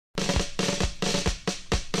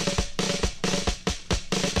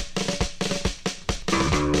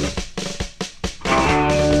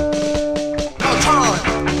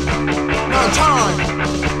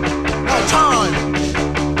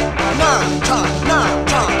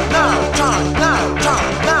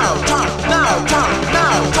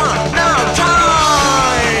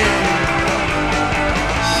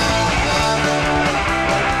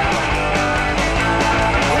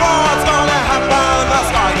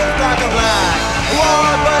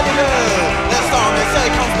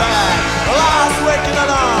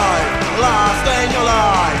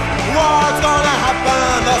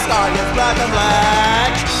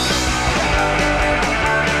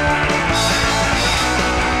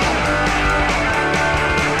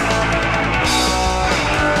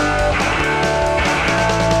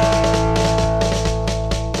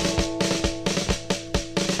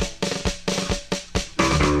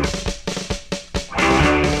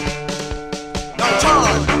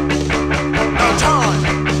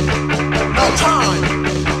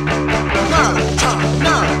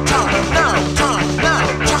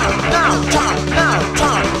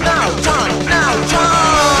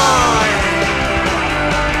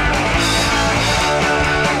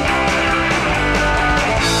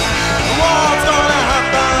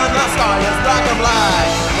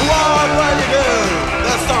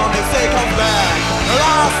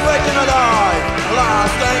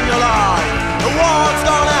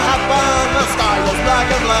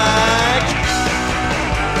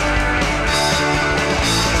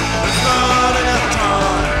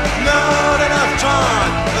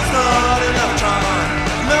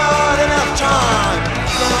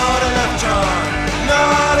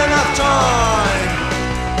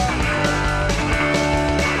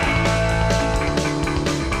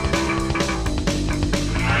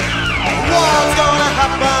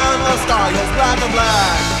and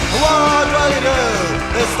black. What will you do?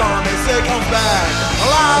 This time they say comes back.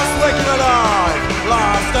 Last waking alive,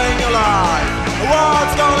 last staying alive.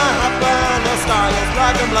 What's gonna happen? The sky is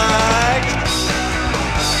black and black.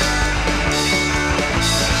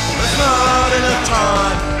 There's not enough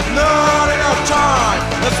time, not enough time.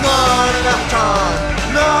 There's not enough time,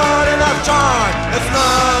 not enough time. It's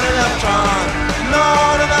not enough time,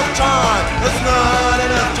 not enough time. There's not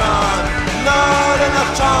enough time, not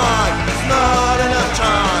enough time. It's not enough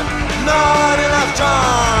time, not enough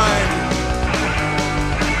time.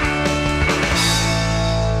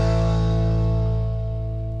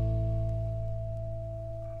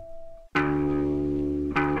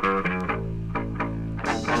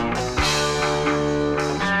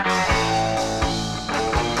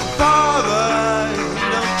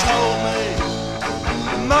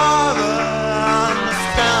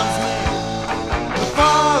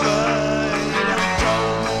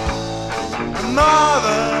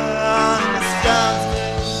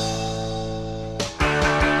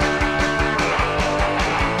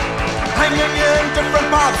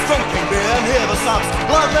 Drinking beer and hear the sounds,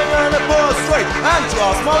 living in a poor street, and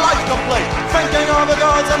just my life complete. Thinking of the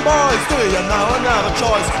girls and boys, do you know another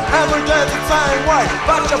choice? Every day's the same way,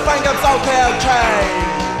 but you think it's okay,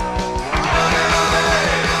 okay.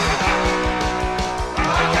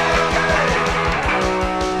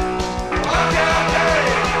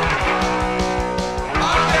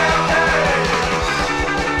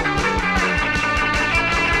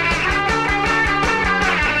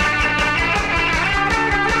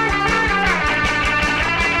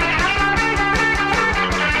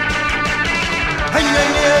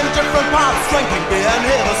 Drinking beer and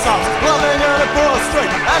hear the sounds, living in a poor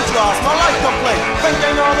street, and just my life complete.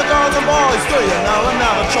 Thinking of the girls and boys, do you know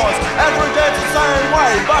another choice? Every day's the same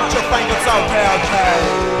way, but you think it's okay, okay.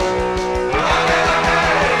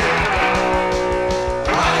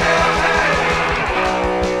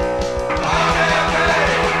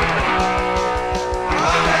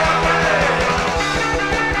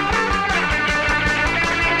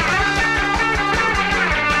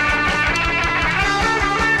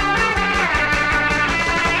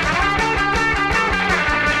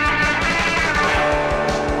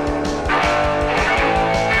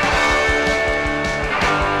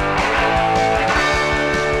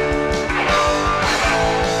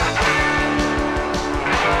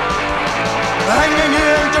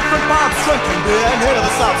 Drinking beer and hear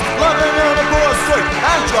the sounds, living in a poor street,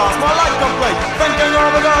 and just my life complete. Thinking of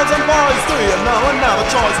the girls and boys, do you know another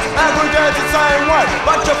choice? Every day's the same way,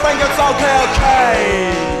 but you think it's okay,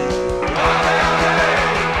 okay.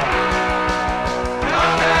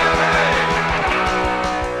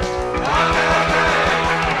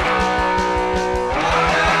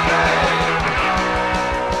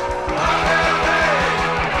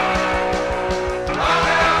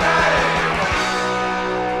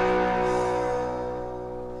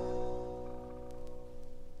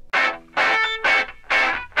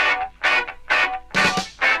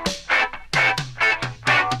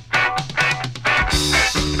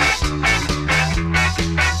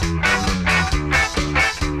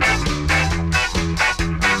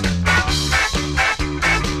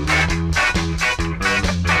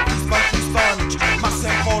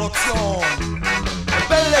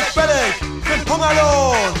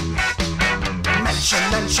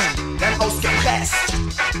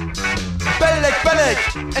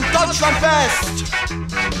 In Deutschland West.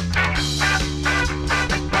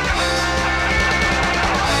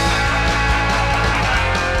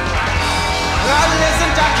 Alle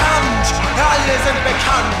sind erkannt, alle sind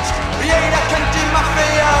bekannt, jeder kennt die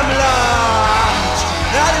Mafia im Land.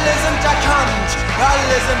 Alle sind erkannt,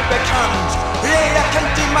 alle sind bekannt, jeder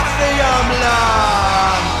kennt die Mafia im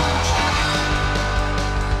Land.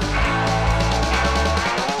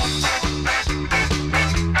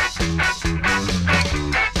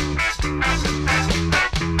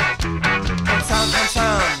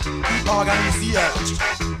 Organisiert.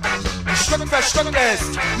 Stück für Stück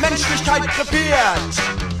ist Menschlichkeit krepiert.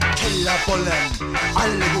 Killerbullen,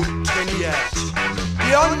 alle gut trainiert.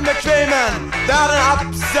 Die Unbequemen werden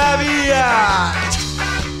abserviert.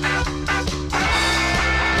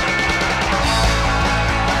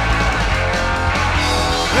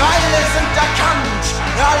 Alle sind erkannt,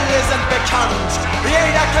 alle sind bekannt.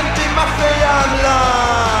 Jeder kennt die Mafia im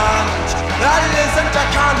Land. Alle sind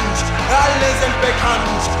erkannt, alle sind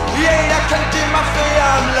bekannt. Jeder kennt die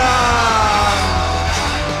Mafia im Land.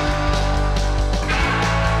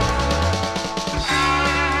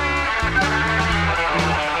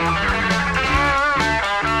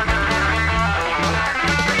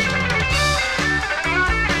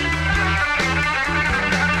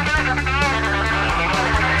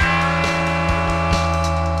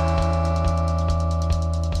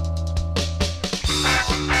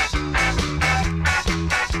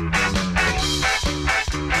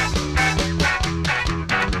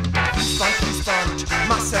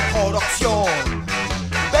 Produktion.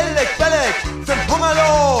 Billig, billig, für den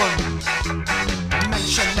Hungerlohn.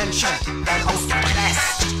 Menschen, Menschen werden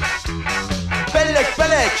ausgepresst. Billig,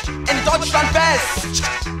 billig, in Deutschland West.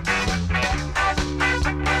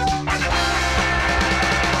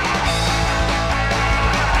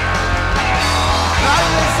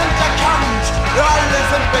 Alle sind erkannt, alle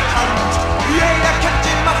sind bekannt. Jeder kennt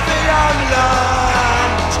die Mafia im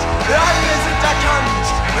Land. Alle sind erkannt,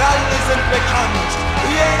 alle sind bekannt.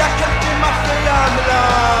 Jeder kennt die Mafia im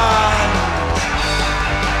Land.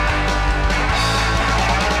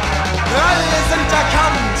 Alle sind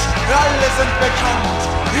erkannt, alle sind bekannt.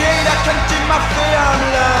 Jeder kennt die Mafia im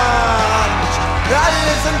Land.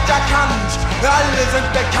 Alle sind erkannt, alle sind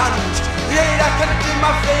bekannt. Jeder kennt die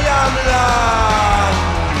Mafia im Land.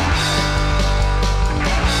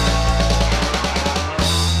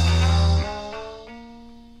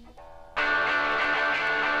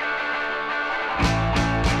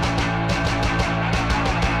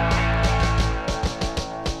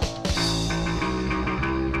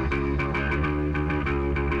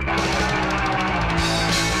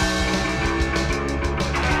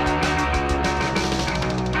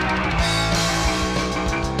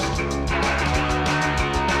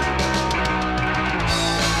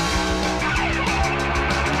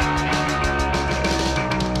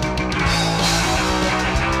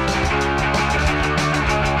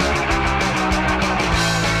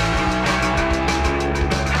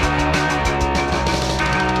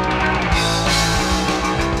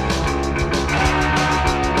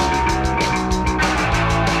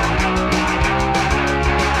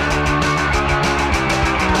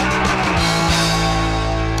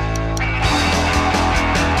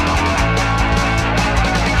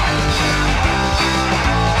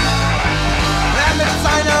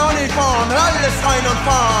 Rein und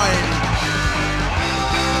fein.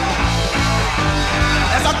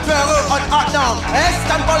 Er sagt Peru und Adnam, er ist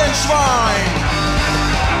ein Bullenschwein.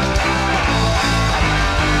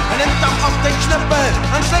 Er nimmt auch auf den Knüppel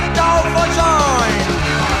und schlägt auf und ein.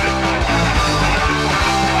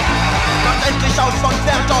 Macht endlich auf und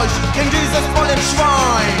wehrt euch gegen dieses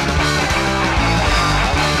Bullenschwein.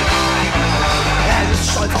 Er ist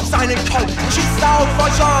stolz auf seinen Colt und schießt auf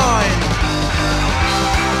euch ein.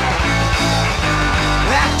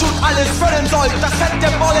 Er tut alles für den Sold, das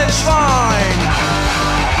fette Bullenschwein.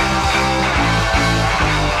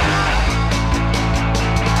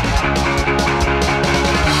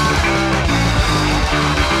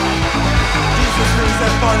 Dieses miese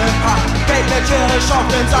Bullenpack geht mir tierisch auf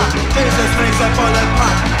den Sack. Dieses miese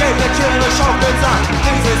Bullenpack geht mir tierisch auf den Sack.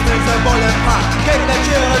 Dieses miese Bullenpack geht mir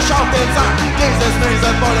tierisch auf den Sack. Dieses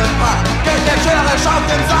miese Bullenpack geht mir tierisch auf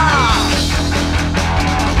den Sack.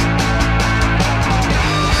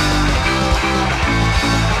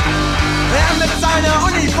 Er mit seiner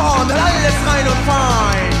Uniform will alles rein und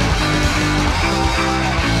fein.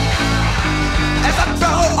 Er sagt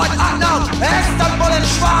Peru und Adnam, er ist ein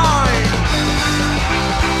Bullenschwein.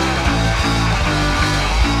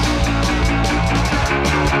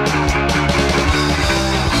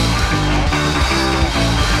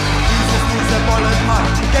 Dieses miese Bullenpack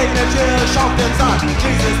geht mir tierisch auf den Sack.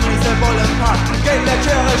 Dieses miese Bullenpack geht mir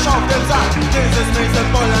tierisch auf den Sack. Dieses miese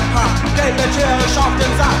Bullenpack geht mir tierisch auf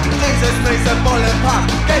den Sack. Dieses miese Bullenpack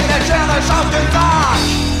geht mir tierisch auf den Sack.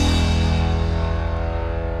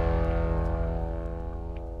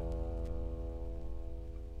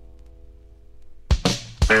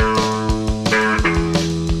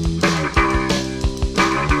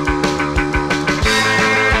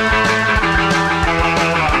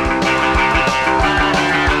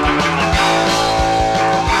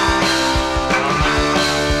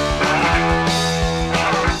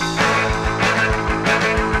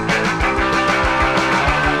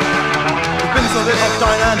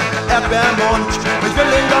 Erdbeermund, ich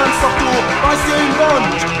will ihn ganz, doch du weißt ihn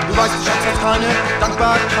bunt. Du weißt, ich schätze keine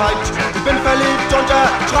Dankbarkeit. Ich bin verliebt und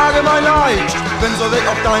ertrage mein Leid. Ich bin so wild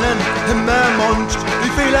auf deinen Himmelmund.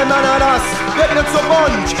 Wie viele Männer, das wird mir zu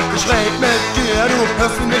bunt. Ich red mit dir, du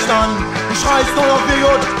hörst mich nicht an. Du schreist nur noch wie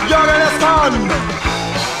gut Jürgen es kann.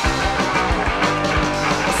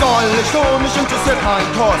 Was soll ich tun, mich interessiert kein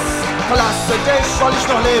Kuss. Verlasse dich, weil ich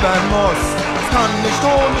noch leben muss. Das kann ich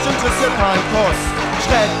tun, mich interessiert kein Kuss. Ich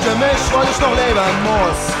rette mich, weil ich noch leben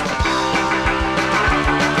muss.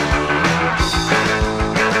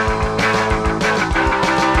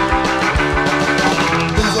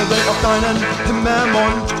 Bin so wild deinen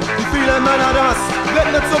Himmelmund. Wie viele Männer, das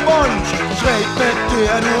wird mir zu bunt. Ich red mit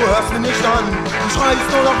wehe, du hörst mich nicht an. Du schreist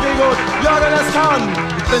nur noch wie gut, ja denn es kann.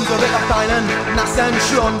 Ich bin so wild auf deinen nassen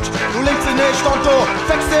Schlund. Du legst sie nicht und du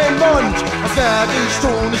fängst den Mund. Was werd ich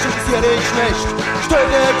tun, ich interessiere dich nicht. Ich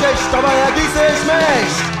töte dich, dabei ergieße ich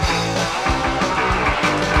mich.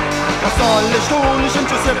 Was soll ich tun, ich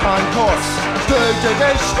interessiert kein Kuss. Ich töte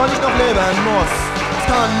dich, weil ich noch leben muss. Was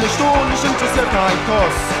kann ich tun, ich interessiert kein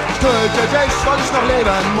Kuss. Ich töte dich, weil ich noch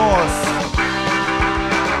leben muss.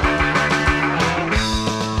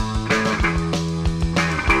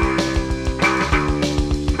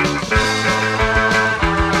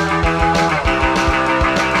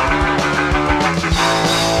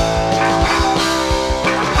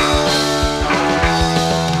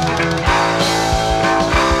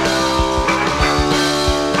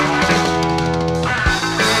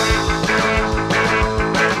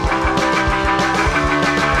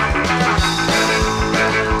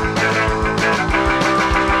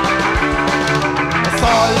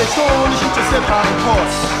 Ich interessiert kein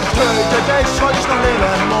Kuss. Ich töte dich, weil ich noch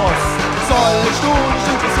leben muss. Soll ich tun, ich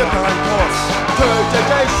interessiert kein Kuss. Ich töte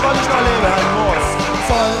dich, weil ich noch leben muss.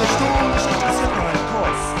 Soll ich tun, ich interessiert kein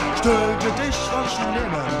Kuss. Ich töte dich, weil ich noch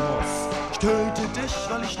leben muss. Ich töte dich,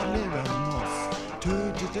 weil ich noch leben muss. Ich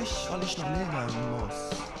töte dich, weil ich noch leben muss.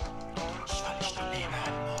 Weil ich noch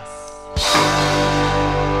leben muss.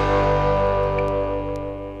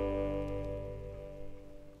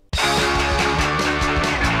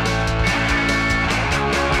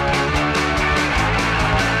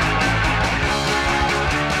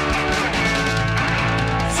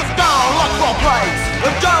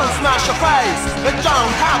 Don't smash your face, we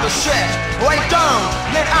don't have a shit. We don't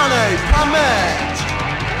need any permit.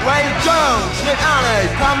 We don't need any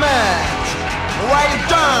permit. We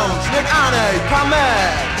don't need any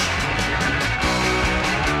permit.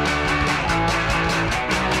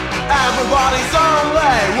 Everybody's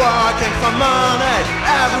only working for money.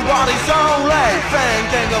 Everybody's only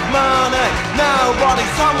thinking of money.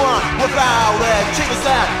 Nobody's someone without it. Chica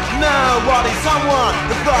said, nobody's someone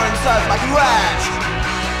who burns himself like a rat.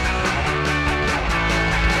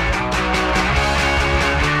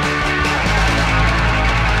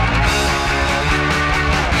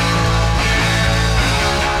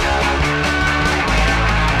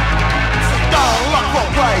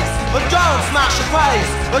 But don't smash your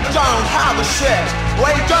face, but don't have a shit.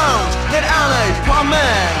 We don't need any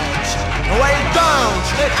permit. We don't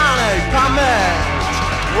need any permit.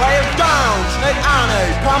 We don't need any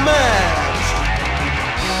permit.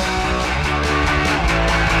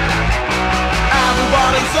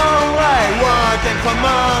 Everybody's only working for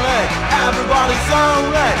money. Everybody's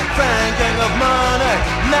only thinking of money.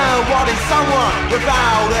 Nobody's someone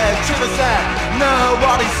without it. Chiva said,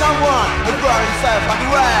 nobody's someone who burns himself like a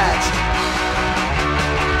rat.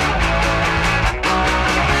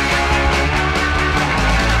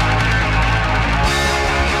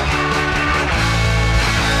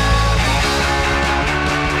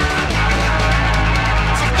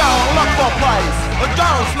 So don't look for a place, but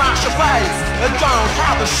don't smash your face. Don't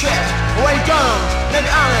have a shit. We don't need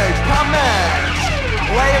any permit.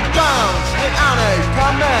 We don't need any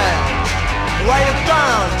permit. We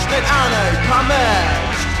don't need any permit.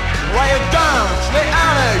 We don't need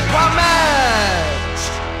any permit.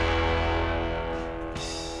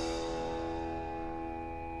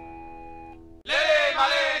 LILI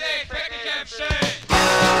Marleen, ich fick dich im Stehen.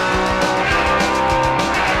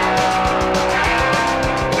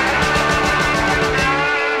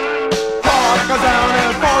 Kaserne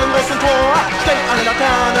vor dem großen Tor steht eine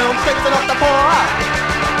Laterne und steht sie noch davor.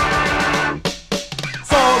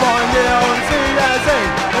 So wollen wir uns wiedersehen,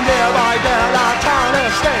 wenn wir bei der Laterne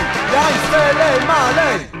stehen. Der heißt LILI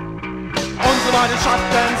Marleen. Unsere beiden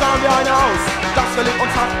Schatten sahen wie eine aus. Dass wir lieb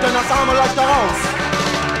uns hatten, das arme Leuchter raus.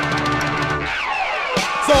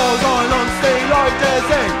 So sollen uns die Leute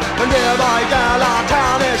sehen, wenn wir bei der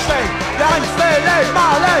Laterne stehen. Der heißt LILI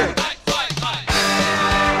Marleen.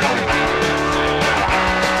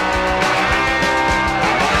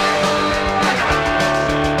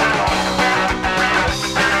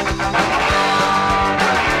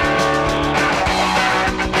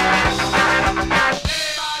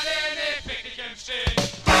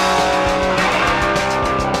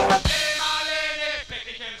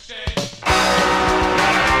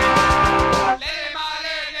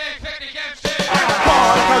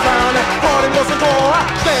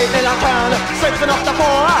 Steht eine Laterne, steht sie noch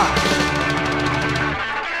davor.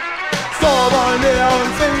 So wollen wir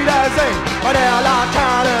uns wiedersehen, bei der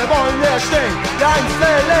Laterne wollen wir stehen. Der einst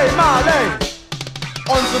LILI Marleen.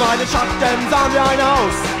 Unsere beiden Schatten sahen wie eine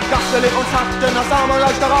aus. Dass wir lieb uns hatten, das arme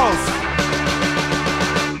Leuchter raus.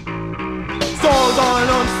 So sollen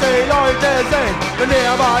uns die Leute sehen, wenn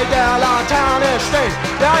wir bei der Laterne stehen.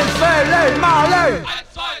 Der heißt LILI Marleen. 1,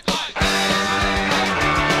 2, 3.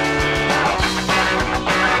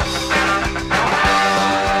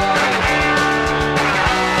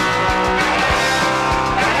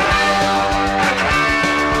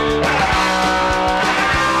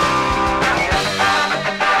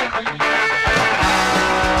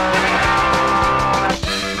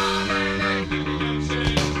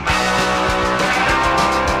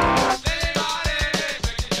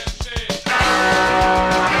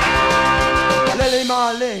 LILI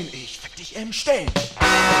Marleen, ich fick dich im Stehen.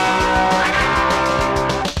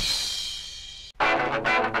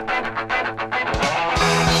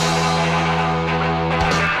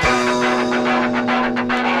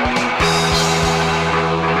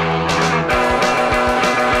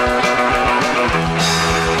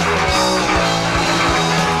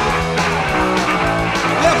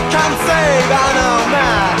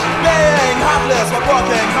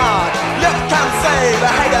 Working hard, you can save the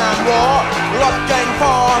hate and war. Looking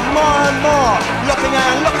for more and more, looking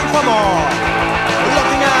and looking for more,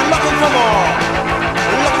 looking and looking for more,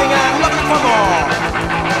 looking and looking for more.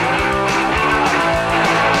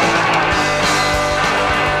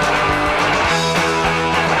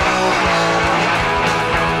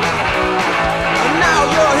 And now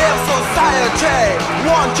you're here, society,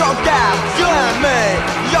 want your gap, you and me.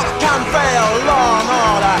 You can fail, law and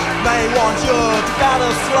order, they want you to get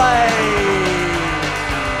a slave.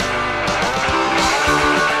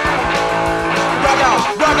 Rag out,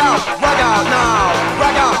 rag out, rag out now.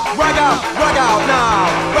 Rag out, rag out, rag out now.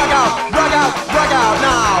 Rag out, rag out, rag out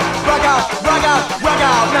now. Rag out, rag out, rag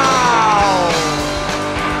out now.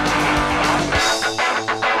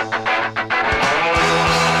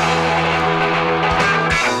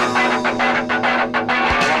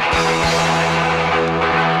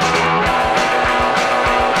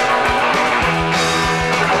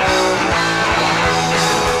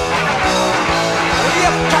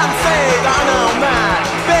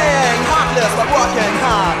 Working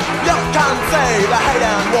hard, you can save the hate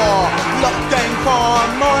and war. Looking for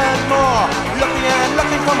more and more, looking and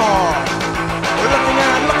looking for more, looking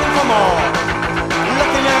and looking for more,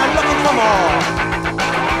 looking and looking for more.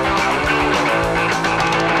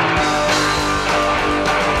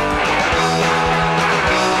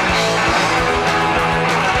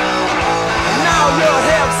 Now you're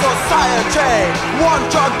here, society, want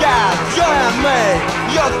your gap, you and me.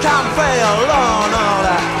 You can't fail on all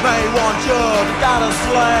that. They want you to get a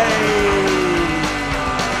slave.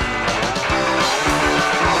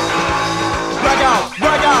 Rag out,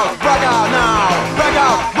 rag out, rag out now. Rag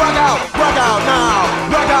out, rag out, rag out now.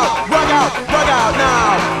 Rag out, rag out, rag out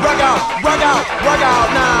now. Rag out, rag out, rag out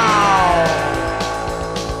now.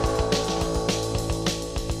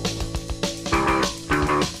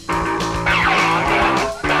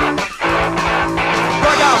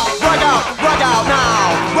 Rag out, rag out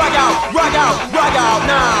now. Rag out, rag out, rag out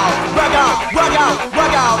now. Rag out, rag out,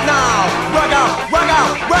 rag out now. Rag out, rag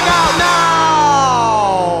out, rag out now.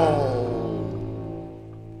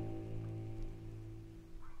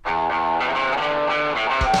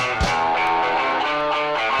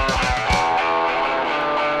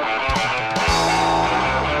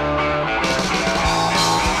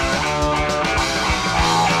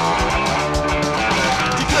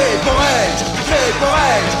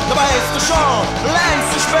 Dabei ist es schon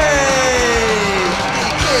längst zu spät.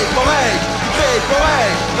 Die Krieg,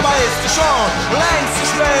 dabei ist es schon längst zu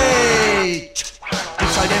spät. Die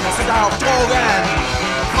Schalldemos sind auf Drogen,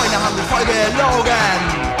 Freunde haben die voll gelogen.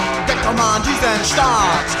 Denkt doch mal an diesen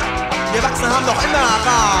Staat, die Erwachsenen haben doch immer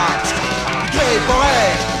Rat. Die Krieg,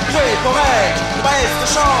 dabei ist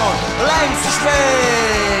es schon längst zu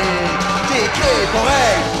spät. Die Krieg,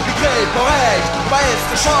 dabei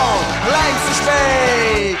ist es schon längst zu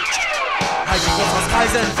spät. Halt dich kurz aus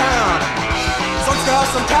Kreisen fern, sonst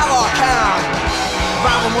gehörst du zum Terrorkern.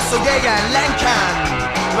 Warum musst du gegen lenken?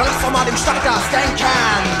 Überlass doch mal dem Staat das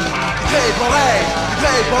Denken. Die Krieg,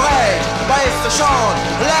 dabei ist es schon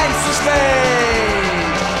längst zu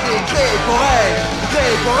spät. Die Krieg,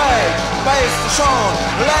 dabei ist es schon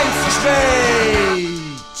längst zu spät.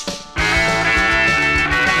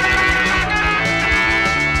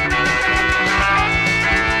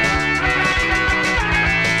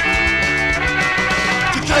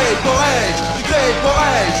 Great,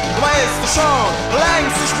 dabei ist es schon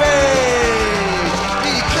längst zu spät.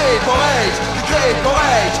 Die Krieg,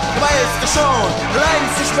 dabei ist es schon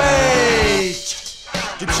längst zu spät.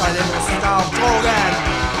 Die Schalldemos sind auf Drogen,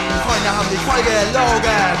 die Freunde haben dich voll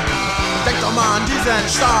gelogen. Denk doch mal an diesen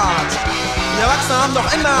Staat, die Erwachsenen haben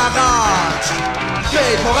doch immer Rat. Die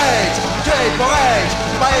Krieg,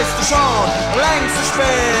 dabei ist du schon längst zu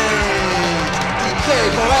spät. Die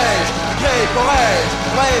Kriminalpolizei,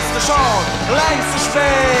 weißt du schon längst zu spät.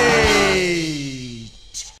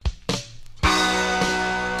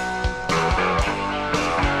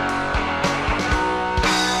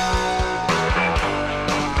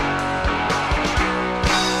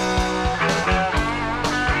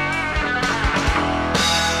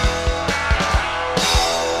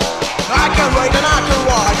 I can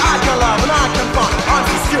walk, I can love, and I can find. I'm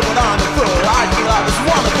so stupid, I'm a fool. I think love is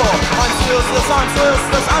wonderful. I'm useless,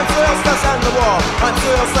 and the war. I'm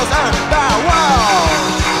useless and the world.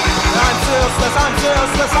 I'm useless,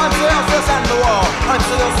 and the war. I'm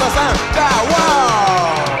useless and the world.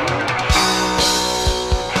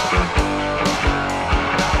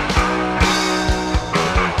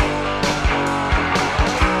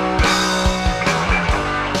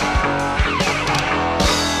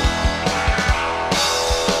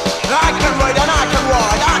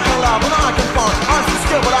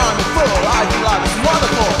 But I'm a fool, I think life is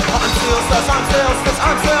wonderful. I'm useless,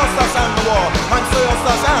 and the war. I'm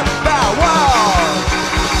useless and the world.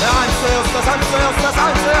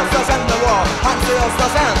 I'm useless, and the war. I'm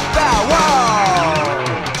useless and the world.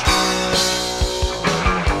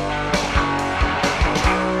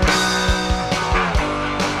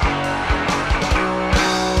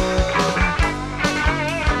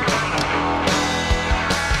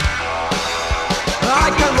 I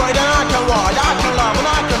can write and I can write, I can love and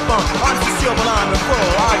I can fun. I'm so stupid, I'm a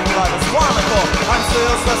fool, I think life is wonderful. I'm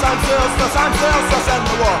useless, and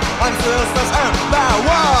the war. I'm useless and the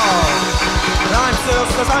world. I'm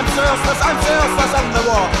useless, and the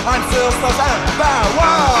war. I'm useless and the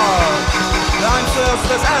world. I'm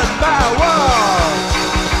useless and the world.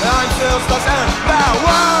 I'm useless and the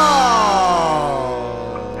world.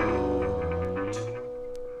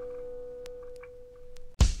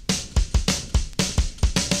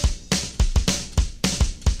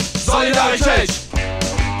 Solidarität!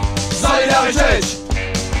 Solidarität!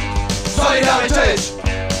 Solidarität!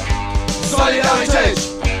 Solidarität!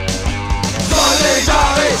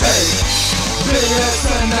 Solidarität! Wir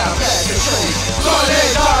sind der beste Schritt!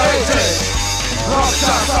 Solidarität! Ob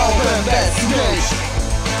das auch im Westen nicht!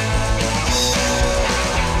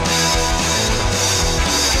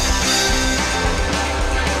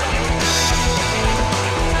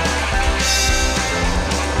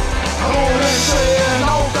 Kronen stehen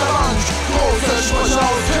auf der Wand, große Sprüche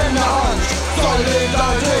aus Kinderhand.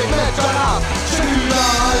 Solidarität mit der Nacht, steht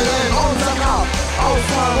überall in unserem Grab. Aus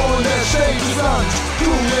der Runde steht die Sand,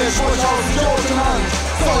 kluge Sprüche aus Idiotenhand.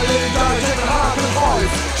 Solidarität mit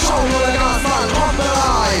Hakenkreuz, schau nur der Gasmann kommt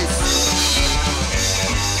bereits.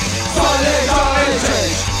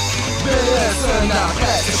 Solidarität, wir sind der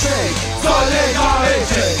beste Steg.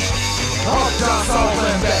 Solidarität, ob das auch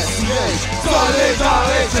im Westen geht.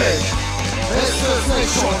 Solidarität, ist es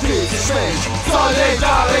nicht schon viel zu spät.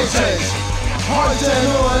 Solidarität, heute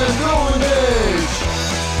nur im Blumenlicht.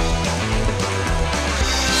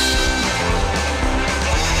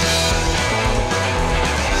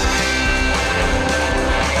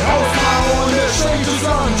 Aus der Runde steht die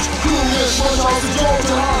Sand, kluge Sprüche aus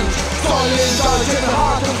Idiotenhand. Solidarität mit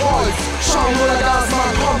Hakenkreuz, schau nur der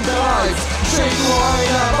Gasmann kommt bereits. Steht nur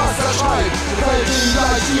einer, was er schreibt, fällt ihm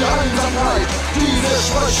gleich die Einsamkeit. Diese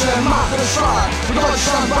Sprüche machen stark,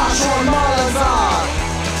 Deutschland war schon mal ein Sarg.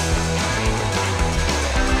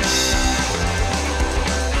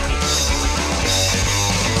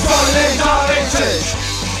 Solidarität,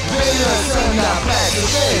 wir sind der beste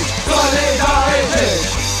Weg. Solidarität,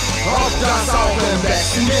 ob das auch im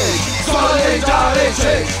Westen geht.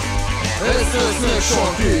 Solidarität, ist es nicht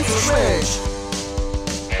schon viel zu spät.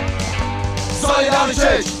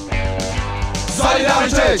 Solidarität!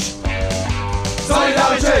 Solidarität!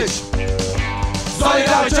 Solidarität!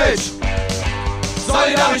 Solidarität!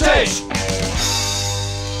 Solidarität!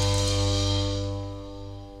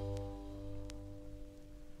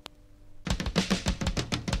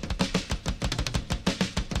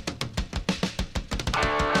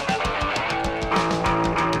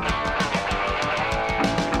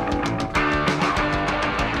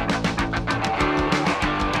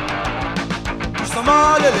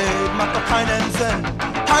 Normale Leben macht doch keinen Sinn.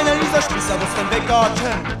 Keiner dieser Spießer wusste den Weg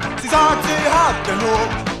dorthin. Sie sagt, sie hat genug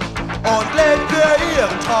und lebt für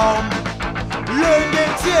ihren Traum. Lügen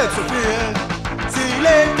gibt's hier zu viel, sie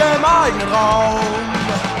lebt im eigenen Raum.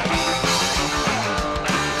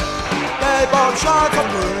 Gelb und schwarz und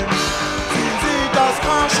grün, sie sieht das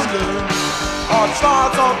Gras schon blühen. Ob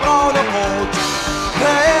schwarz und braun und rot,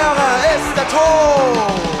 der Ehre ist der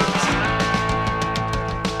Tod.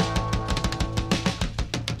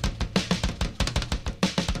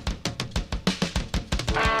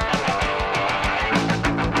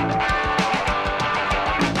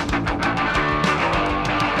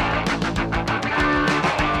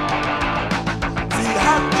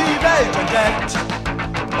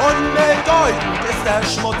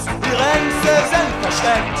 die Ränze sind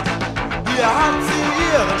versteckt. Hier hat sie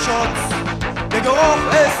ihren Schutz. Der Geruch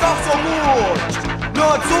ist doch so gut.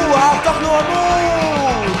 Nur zu, habt doch nur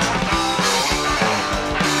Mut.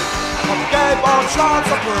 Ob gelb, ob schwarz,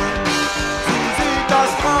 ob grün, sie sieht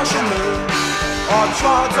das Graschenmüll. Ob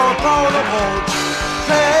schwarz, ob braun, ob rot,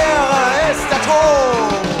 der Ehre ist der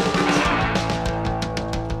Tod.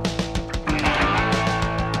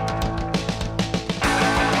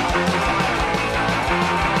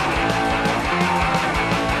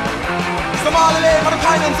 Das normale Leben hatte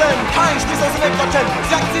keinen Sinn, kein Spieß aus dem Weg dorthin.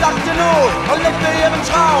 Sie dachte nur und lebte ihren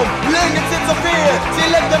Traum. Lügen sind so viel, sie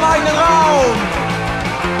lebt im eigenen Raum.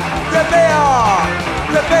 Für Bea,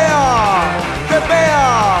 für Bea, für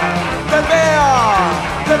Bea, für Bea,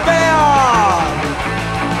 für Bea.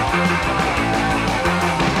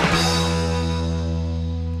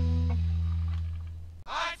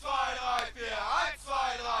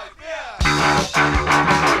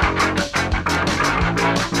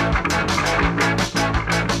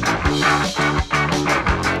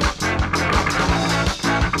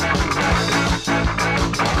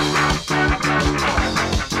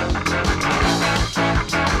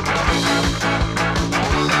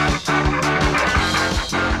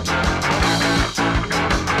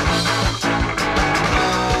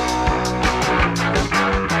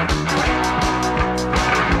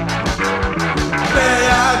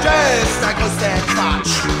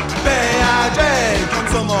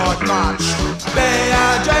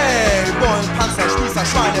 BRD, Bullen, Panzer, Spießer,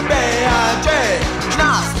 Schweine, BRD,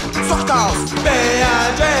 Knast, Zuchthaus,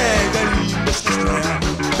 BRD, wir lieben dich nicht mehr,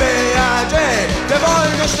 BRD, wir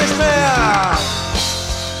wollen dich nicht mehr.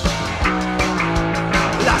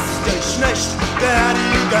 Lass dich nicht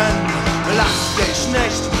beerdigen, lass dich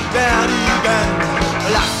nicht beerdigen,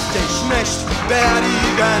 lass dich nicht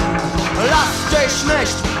beerdigen, lass dich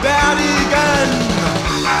nicht beerdigen.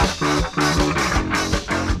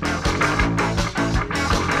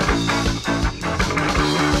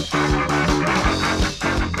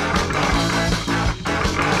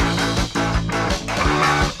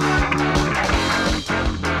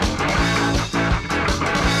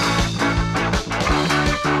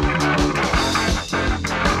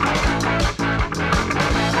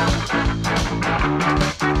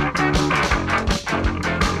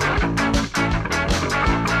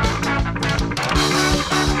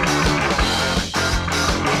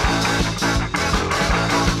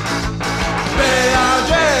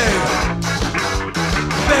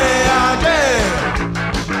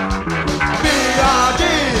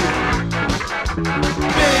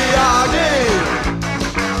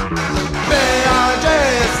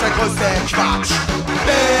 Quatsch.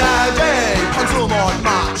 BRD, Konsum und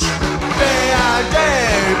Marsch. BRD,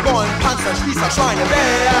 Bullen, Panzer, Spießer, Schweine.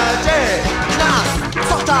 BRD, Knast,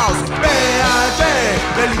 Zuchthaus. BRD,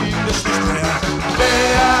 wir lieben dich nicht mehr.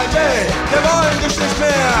 BRD, wir wollen dich nicht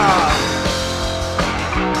mehr.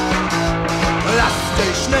 Lass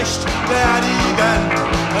dich nicht beerdigen.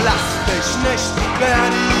 Lass dich nicht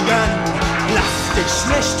beerdigen. Lass dich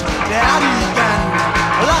nicht beerdigen.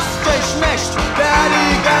 Lass dich nicht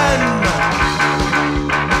beerdigen.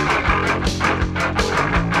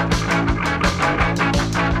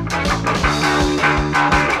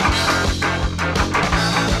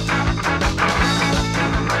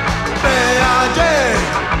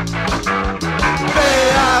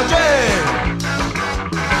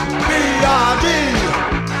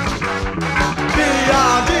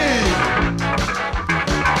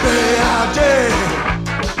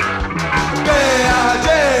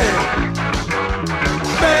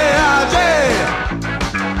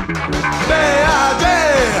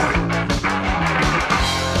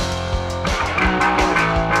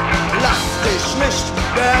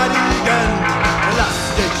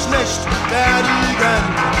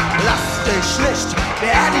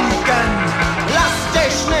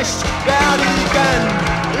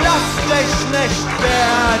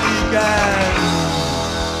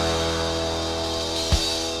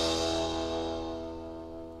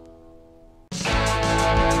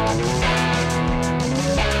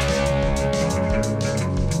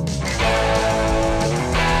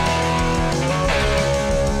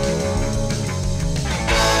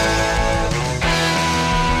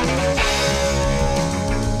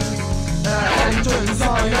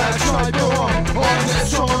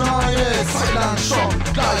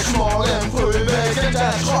 Gleich morgen früh beginnt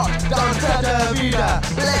der Schrott, dann fährt er wieder,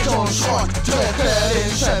 Blech und Schrott, trifft er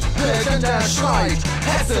den Chef, beginnt der Streit,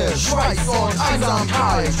 Hetze, Schweiß und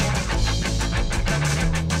Einsamkeit.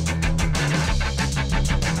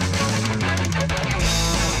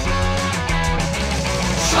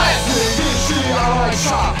 Stressig ist die Arbeit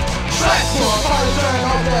scharf, Stress nur Falten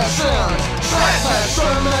auf der Stirn. Stress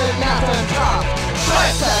verschimmelt Nervenkraft.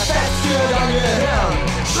 Stress zerfetzt dir dein Gehirn.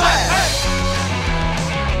 Stress!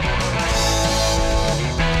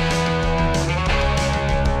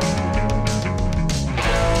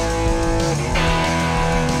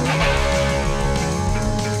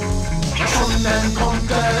 Stunden kommt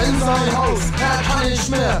er in sein Haus, er kann nicht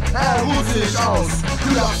mehr, er ruht sich aus.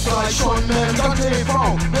 Nach 2 Stunden dann TV,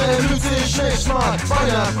 bemüht sich nicht mal bei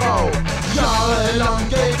der Frau. Jahrelang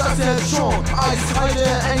geht das jetzt schon, eiskalte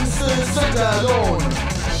Ängste sind der Lohn.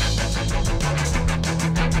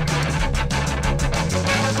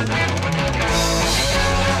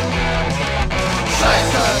 Stress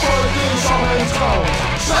verfolgt dich auch im Traum.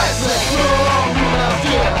 Stress lässt nur noch nach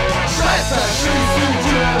dir. Stress verschließt die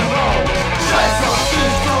Tür im Raum. Stress macht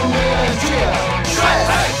dich zum Rentier. Stress!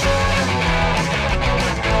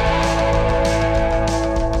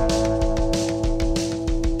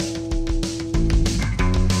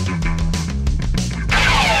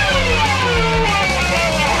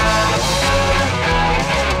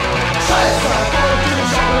 Stress verfolgt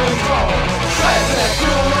dich auch im Traum. Stress lässt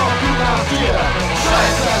nur noch nach dir.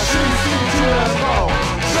 Stress verschließt die Tür im Raum.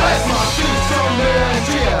 Stress macht dich zum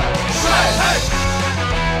Rentier. Stress!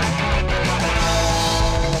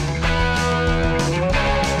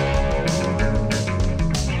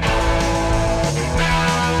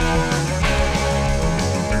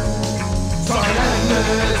 Sein Ende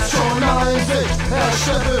ist schon ein Sicht, er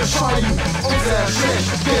schleppt Scheiben und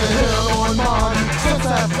zerschlicht. Gehirn und Mann sind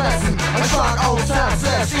zerfressen, ein Schlag aufs Herz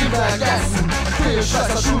lässt ihn vergessen. Viel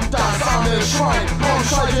Schwester schlug das arme Schwein und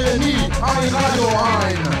schalte nie ein Radio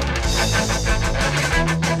ein.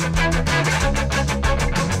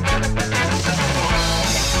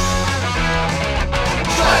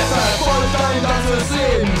 Stress verfolgt dein ganzes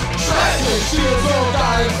Leben, Stress nicht dir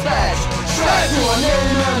sogar ins Bett. Stress nur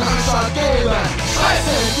nehmen anstatt geben, Stress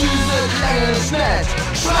in diese Länge nicht nett.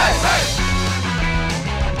 Stress!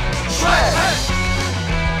 Stress! Stress!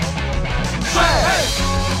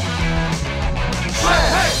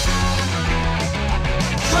 Stress!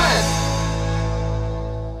 Stress!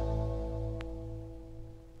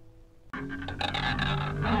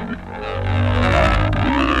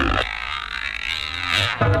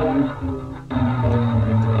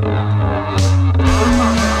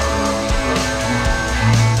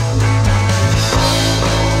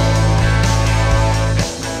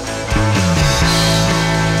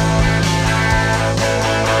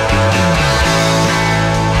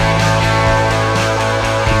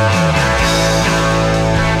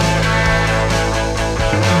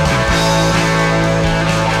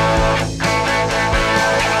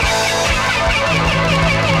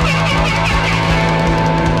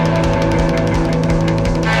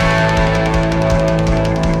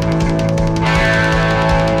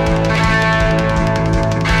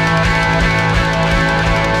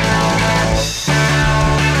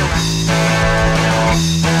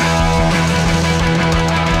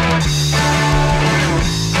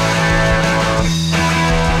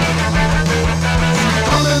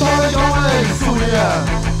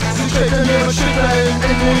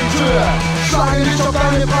 Schlage dich auf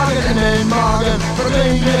deine Fragen in den Magen,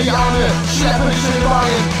 verdrehen dir die Arme, schleppe dich in den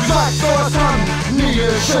Wagen. Du sagst, sowas kann nie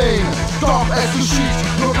geschehen, doch es geschieht,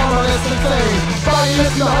 nur kann man es nicht sehen. Bei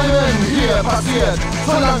den Geheimen hier passiert,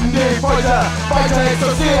 solange die Folter weiter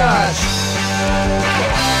existiert.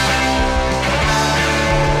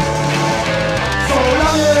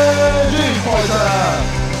 Solange die Folter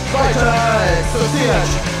weiter existiert,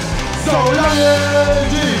 solange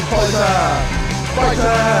die Folter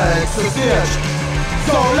weiter existiert,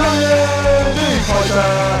 solange die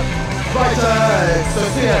Folter weiter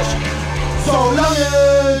existiert, solange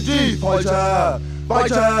die Folter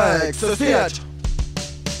weiter existiert.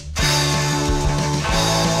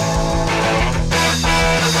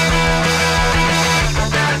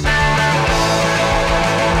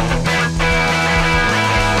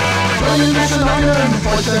 Bringen mich in einen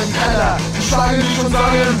feuchten Keller, die schlagen dich und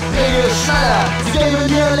sagen, Reggae schneller. Sie geben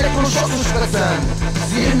dir Elektroschocks zu spritzen,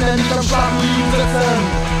 sie hindern dich am Schlafen liegen sitzen.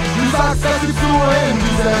 Du sagst, das gibt's nur in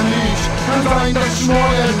diesem Lied, kann sein, dass es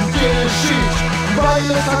morgen dir geschieht, weil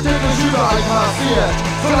es tagtäglich überall passiert,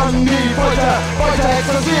 solange die Folter weiter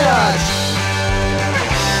existiert.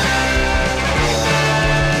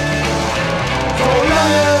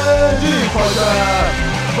 Solange die Folter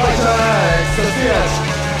weiter existiert,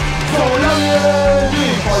 solange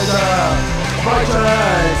die Folter weiter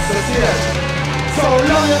existiert,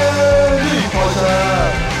 solange die Folter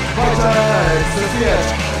weiter existiert,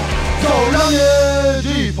 solange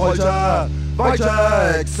die Folter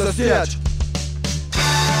weiter existiert.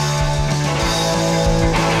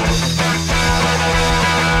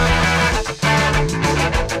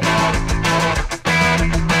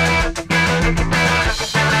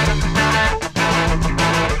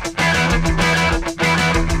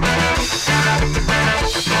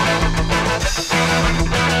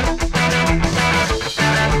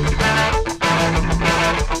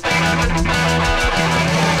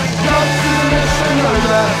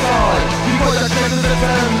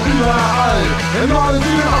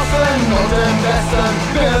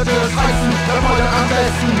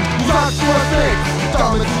 hat nichts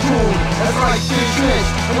damit zu tun. Es reicht sich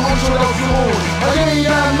nicht, in Unschuld auszuruhen, weil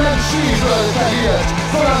jeder Mensch die Würde verliert,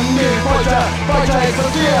 solange die Folter weiter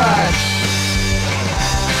existiert.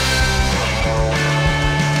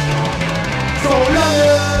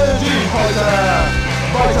 Solange die Folter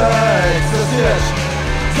weiter existiert,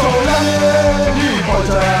 solange die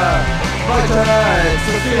Folter weiter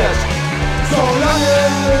existiert, solange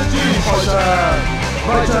die Folter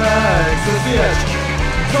weiter existiert,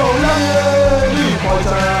 solange die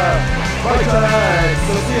Folter weiter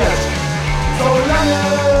existiert, solange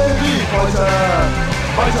die Folter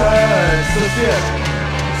weiter existiert,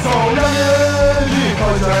 solange die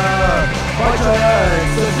Folter weiter